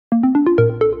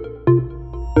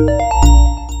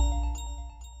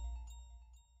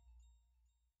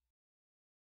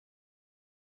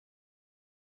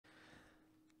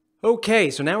Okay,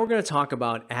 so now we're going to talk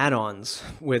about add-ons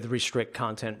with Restrict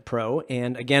Content Pro.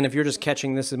 And again, if you're just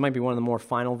catching this, it might be one of the more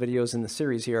final videos in the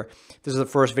series here. This is the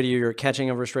first video you're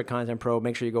catching of Restrict Content Pro.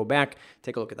 Make sure you go back,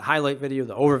 take a look at the highlight video,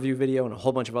 the overview video, and a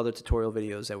whole bunch of other tutorial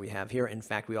videos that we have here. In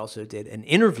fact, we also did an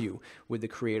interview with the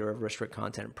creator of Restrict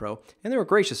Content Pro, and they were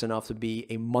gracious enough to be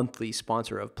a monthly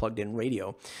sponsor of Plugged In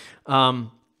Radio.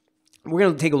 We're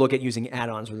going to take a look at using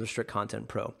add-ons with Restrict Content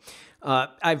Pro.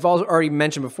 I've already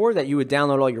mentioned before that you would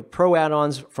download all your pro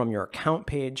add-ons from your account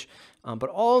page, but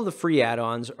all of the free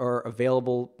add-ons are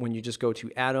available when you just go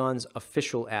to add-ons,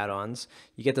 official add-ons.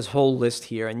 You get this whole list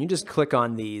here, and you just click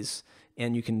on these,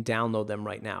 and you can download them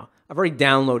right now. I've already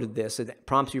downloaded this. It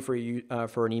prompts you for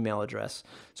an email address,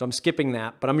 so I'm skipping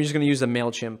that, but I'm just going to use the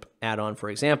MailChimp add-on, for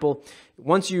example.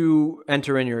 Once you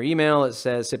enter in your email, it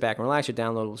says, sit back and relax, your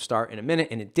download will start in a minute,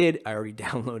 and it did. I already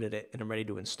downloaded it, and I'm ready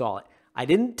to install it. I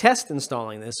didn't test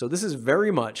installing this, so this is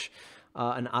very much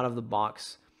an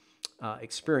out-of-the-box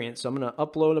experience. So I'm going to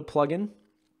upload a plugin.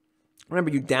 Remember,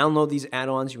 you download these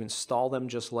add-ons, you install them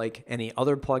just like any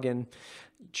other plugin.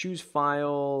 Choose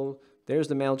file. There's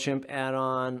the MailChimp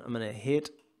add-on. I'm going to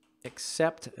hit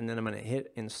accept, and then I'm going to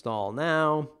hit install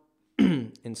now.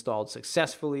 Installed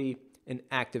successfully, and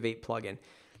activate plugin.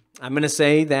 I'm going to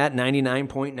say that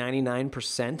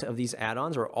 99.99% of these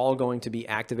add-ons are all going to be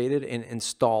activated and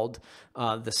installed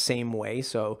the same way.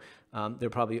 So they'll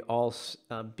probably all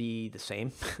be the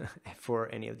same for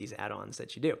any of these add-ons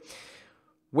that you do.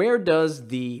 Where does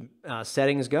the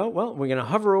settings go? Well, we're going to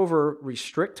hover over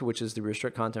Restrict, which is the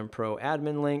Restrict Content Pro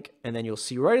admin link. And then you'll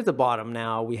see right at the bottom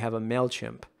now we have a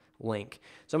MailChimp link.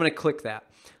 So I'm going to click that.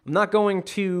 I'm not going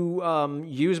to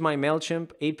use my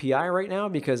MailChimp API right now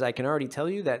because I can already tell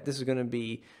you that this is going to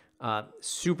be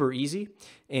super easy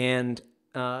and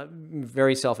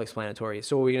very self-explanatory.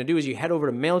 So what we're going to do is you head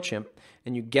over to MailChimp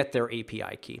and you get their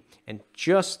API key. And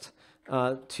just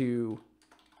to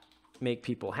make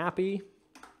people happy,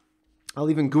 I'll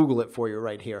even Google it for you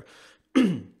right here.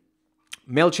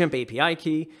 MailChimp API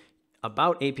key,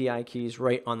 about API keys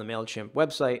right on the MailChimp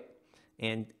website.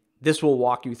 And this will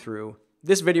walk you through.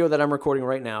 This video that I'm recording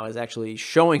right now is actually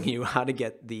showing you how to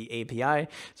get the API,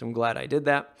 so I'm glad I did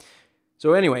that.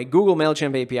 So anyway, Google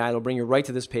MailChimp API, it'll bring you right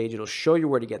to this page. It'll show you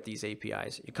where to get these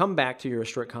APIs. You come back to your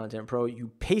Restrict Content Pro,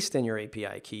 you paste in your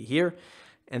API key here,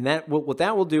 and what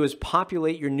that will do is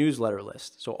populate your newsletter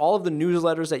list. So all of the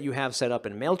newsletters that you have set up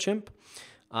in MailChimp,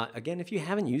 again, if you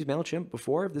haven't used MailChimp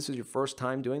before, if this is your first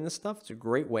time doing this stuff, it's a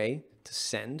great way to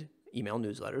send email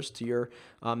newsletters to your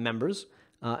members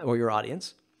or your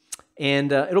audience.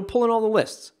 And it'll pull in all the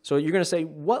lists. So you're going to say,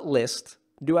 what list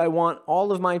do I want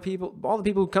all of my people, all the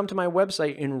people who come to my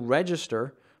website and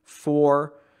register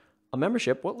for a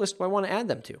membership, what list do I want to add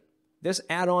them to? This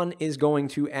add-on is going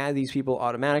to add these people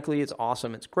automatically. It's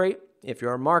awesome. It's great. If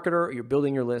you're a marketer or you're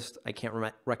building your list, I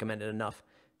can't recommend it enough.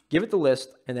 Give it the list,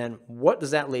 and then what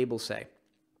does that label say?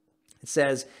 It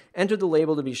says, enter the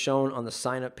label to be shown on the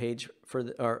sign-up page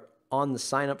or on the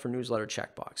sign up for newsletter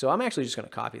checkbox. So I'm actually just going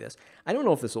to copy this. I don't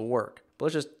know if this will work, but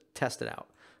let's just test it out.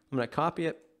 I'm going to copy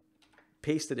it,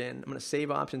 paste it in. I'm going to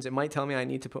save options. It might tell me I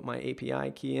need to put my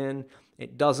API key in.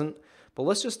 It doesn't, but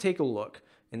let's just take a look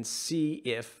and see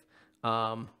if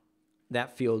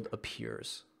that field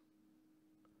appears.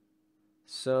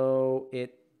 So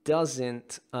it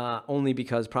doesn't, only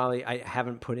because probably I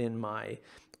haven't put in my,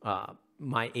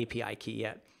 my API key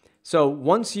yet. So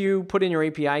once you put in your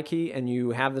API key and you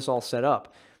have this all set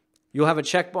up, you'll have a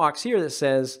checkbox here that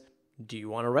says, do you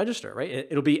want to register, right?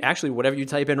 It'll be actually whatever you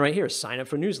type in right here, sign up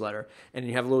for newsletter. And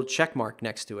you have a little check mark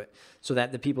next to it so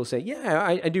that the people say, yeah,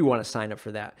 I do want to sign up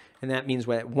for that. And that means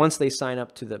that once they sign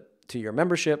up to your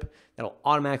membership, that'll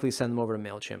automatically send them over to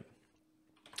MailChimp.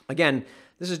 Again,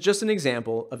 this is just an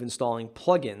example of installing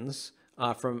plugins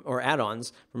or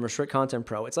add-ons from Restrict Content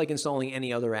Pro. It's like installing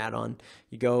any other add-on.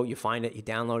 You go, you find it, you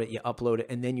download it, you upload it,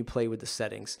 and then you play with the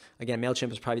settings. Again,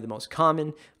 MailChimp is probably the most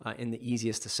common and the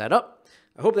easiest to set up.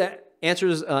 I hope that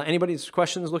answers anybody's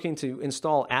questions looking to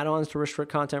install add-ons to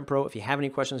Restrict Content Pro. If you have any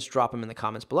questions, drop them in the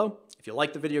comments below. If you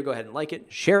like the video, go ahead and like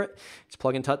it, share it. It's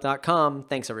plugintut.com.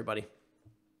 Thanks, everybody.